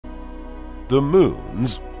the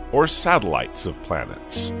moons or satellites of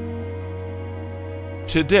planets.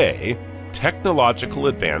 Today, technological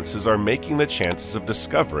advances are making the chances of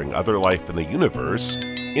discovering other life in the universe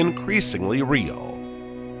increasingly real.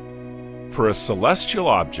 For a celestial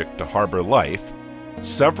object to harbor life,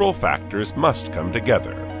 several factors must come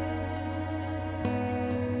together.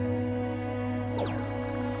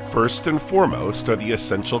 First and foremost are the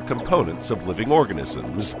essential components of living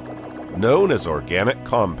organisms, known as organic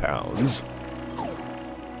compounds.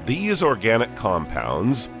 These organic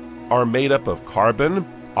compounds are made up of carbon,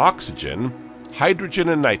 oxygen, hydrogen,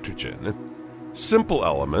 and nitrogen, simple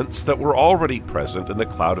elements that were already present in the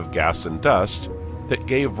cloud of gas and dust that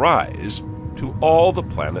gave rise to all the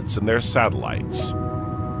planets and their satellites.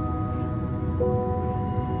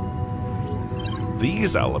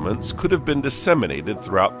 These elements could have been disseminated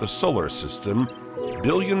throughout the solar system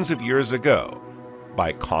billions of years ago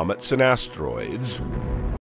by comets and asteroids,